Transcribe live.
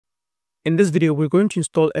In this video, we're going to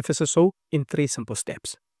install FSSO in 3 simple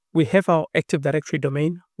steps. We have our Active Directory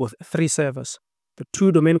domain with 3 servers, the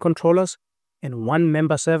 2 domain controllers, and 1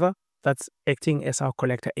 member server that's acting as our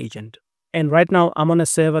collector agent. And right now, I'm on a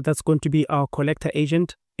server that's going to be our collector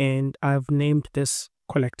agent, and I've named this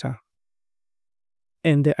collector.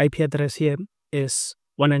 And the IP address here is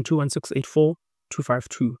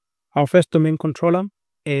 192.168.4.252. Our first domain controller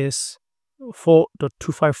is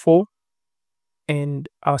 4.254. And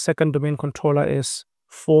our second domain controller is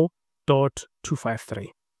 4.253.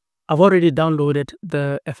 I've already downloaded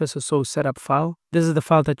the FSSO setup file. This is the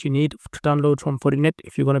file that you need to download from Fortinet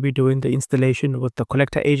if you're going to be doing the installation with the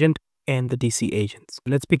collector agent and the DC agents.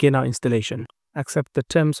 Let's begin our installation. Accept the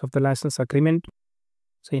terms of the license agreement.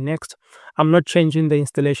 Say next. I'm not changing the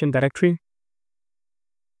installation directory,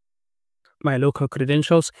 my local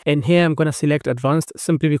credentials, and here I'm going to select advanced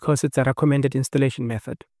simply because it's a recommended installation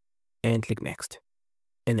method. And click next,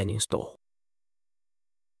 and then install.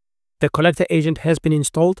 The collector agent has been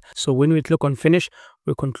installed, so when we click on finish,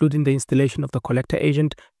 we're concluding the installation of the collector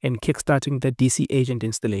agent and kickstarting the DC agent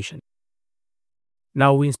installation.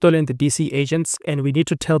 Now we're installing the DC agents, and we need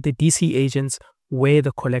to tell the DC agents where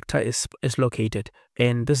the collector is located.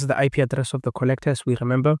 And this is the IP address of the collector, as we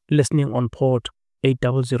remember, listening on port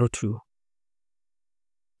 8002.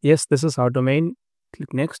 Yes, this is our domain.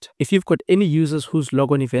 Click next. If you've got any users whose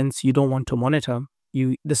logon events you don't want to monitor,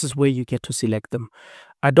 this is where you get to select them.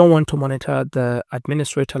 I don't want to monitor the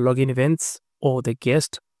administrator login events or the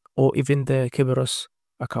guest or even the Kerberos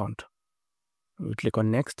account. We click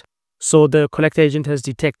on next. So the collector agent has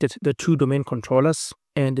detected the 2 domain controllers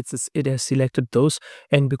and it has selected those.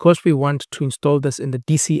 And because we want to install this in the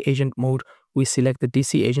DC agent mode, we select the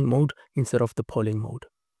DC agent mode instead of the polling mode.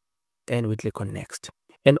 And we click on next.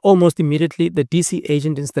 And almost immediately, the DC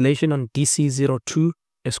agent installation on DC02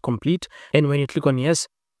 is complete. And when you click on yes,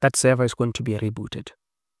 that server is going to be rebooted.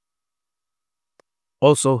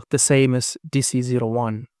 Also, the same as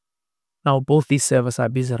DC01. Now, both these servers are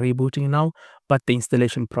busy rebooting now, but the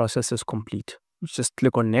installation process is complete. Just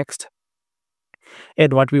click on next.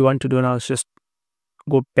 And what we want to do now is just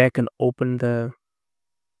go back and open the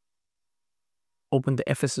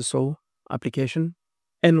FSSO application.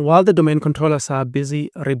 And while the domain controllers are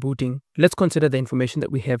busy rebooting, let's consider the information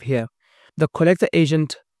that we have here. The collector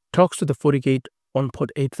agent talks to the Fortigate on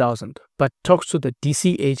port 8000, but talks to the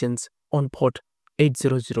DC agents on port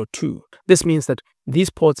 8002. This means that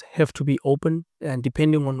these ports have to be open, and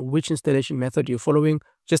depending on which installation method you're following,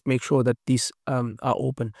 just make sure that these are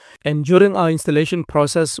open. And during our installation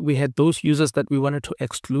process, we had those users that we wanted to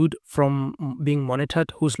exclude from being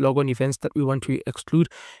monitored, whose logon events that we want to exclude.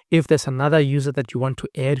 If there's another user that you want to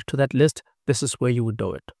add to that list, this is where you would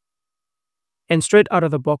do it. And straight out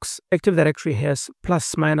of the box, Active Directory has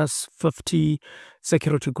 ±50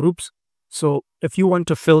 security groups. So if you want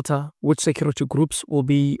to filter which security groups will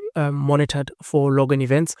be monitored for login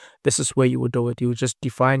events, this is where you would do it. You would just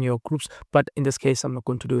define your groups, but in this case, I'm not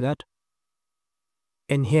going to do that.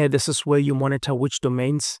 And here, this is where you monitor which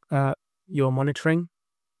domains you're monitoring.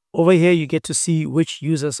 Over here, you get to see which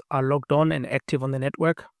users are logged on and active on the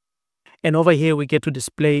network. And over here, we get to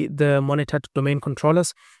display the monitored domain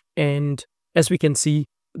controllers. And as we can see,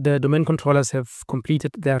 the domain controllers have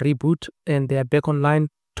completed their reboot and they are back online,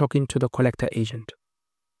 talking to the collector agent.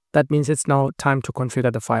 That means it's now time to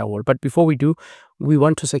configure the firewall. But before we do, we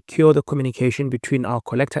want to secure the communication between our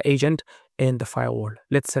collector agent and the firewall.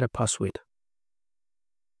 Let's set a password.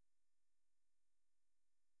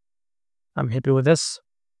 I'm happy with this.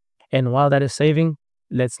 And while that is saving,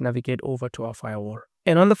 let's navigate over to our firewall.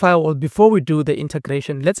 And on the firewall, before we do the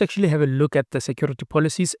integration, let's actually have a look at the security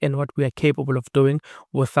policies and what we are capable of doing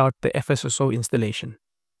without the FSSO installation.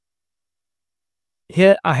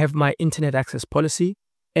 Here I have my internet access policy,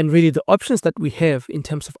 and really the options that we have in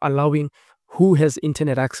terms of allowing who has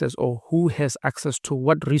internet access or who has access to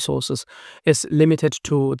what resources is limited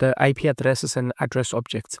to the IP addresses and address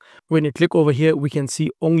objects. When you click over here, we can see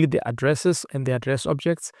only the addresses and the address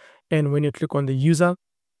objects. And when you click on the user,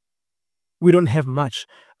 we don't have much.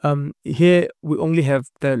 Here we only have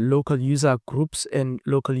the local user groups and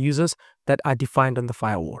local users that are defined on the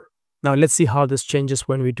firewall. Now let's see how this changes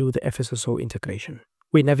when we do the FSSO integration.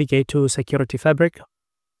 We navigate to Security Fabric,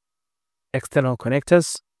 External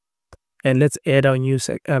Connectors, and let's add our new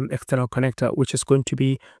external connector, which is going to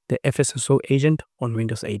be the FSSO agent on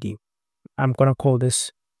Windows 80. I'm going to call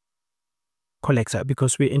this collector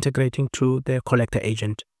because we're integrating to the collector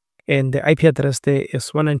agent. And the IP address there is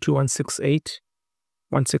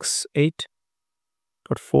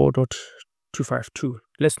 192.168.4.252.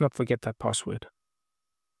 Let's not forget that password.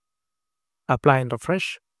 Apply and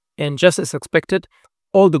refresh. And just as expected,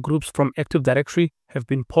 all the groups from Active Directory have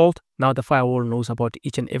been pulled. Now the firewall knows about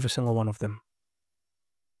each and every single one of them.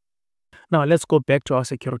 Now let's go back to our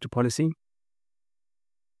security policy.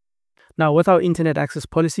 Now with our internet access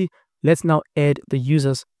policy, let's now add the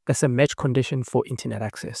users as a match condition for internet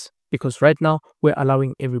access, because right now we're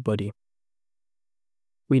allowing everybody.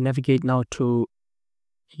 We navigate now to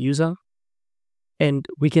user, and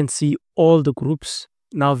we can see all the groups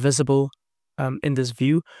now visible in this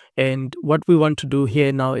view. And what we want to do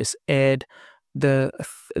here now is add the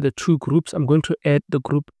two groups. I'm going to add the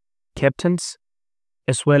group captains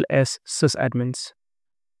as well as sysadmins.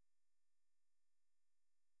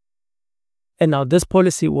 And now this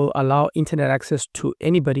policy will allow internet access to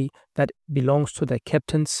anybody that belongs to the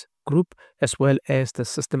captains group as well as the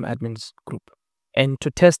system admins group. And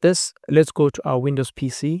to test this, let's go to our Windows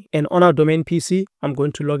PC. And on our domain PC, I'm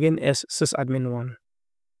going to log in as sysadmin1.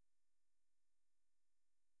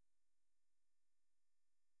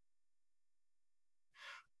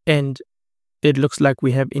 And it looks like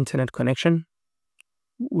we have internet connection.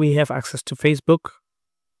 We have access to Facebook.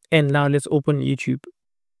 And now let's open YouTube.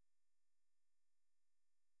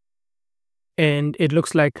 And it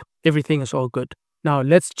looks like everything is all good. Now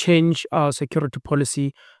let's change our security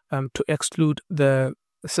policy to exclude the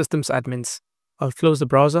systems admins. I'll close the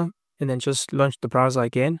browser and then just launch the browser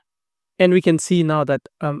again. And we can see now that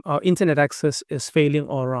our internet access is failing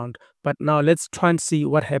all around. But now let's try and see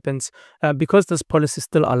what happens. Because this policy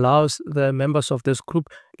still allows the members of this group,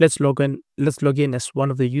 let's log in as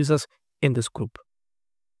one of the users in this group.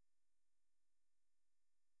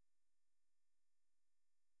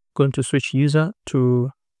 Going to switch user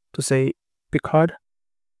to say Picard.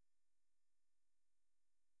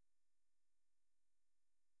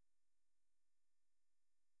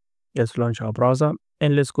 Let's launch our browser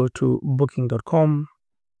and let's go to booking.com,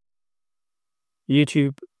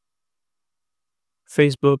 YouTube,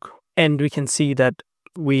 Facebook, and we can see that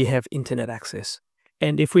we have internet access.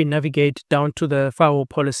 And if we navigate down to the firewall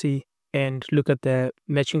policy and look at the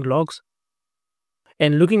matching logs,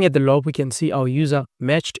 and looking at the log, we can see our user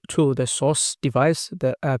matched to the source device,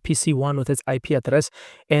 the PC1 with its IP address,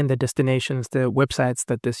 and the destinations, the websites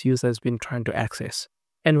that this user has been trying to access.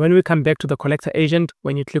 And when we come back to the collector agent,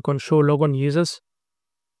 when you click on show logon users,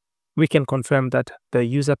 we can confirm that the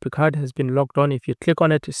user Picard has been logged on. If you click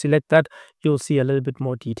on it, select that, you'll see a little bit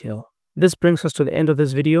more detail. This brings us to the end of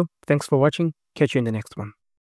this video. Thanks for watching. Catch you in the next one.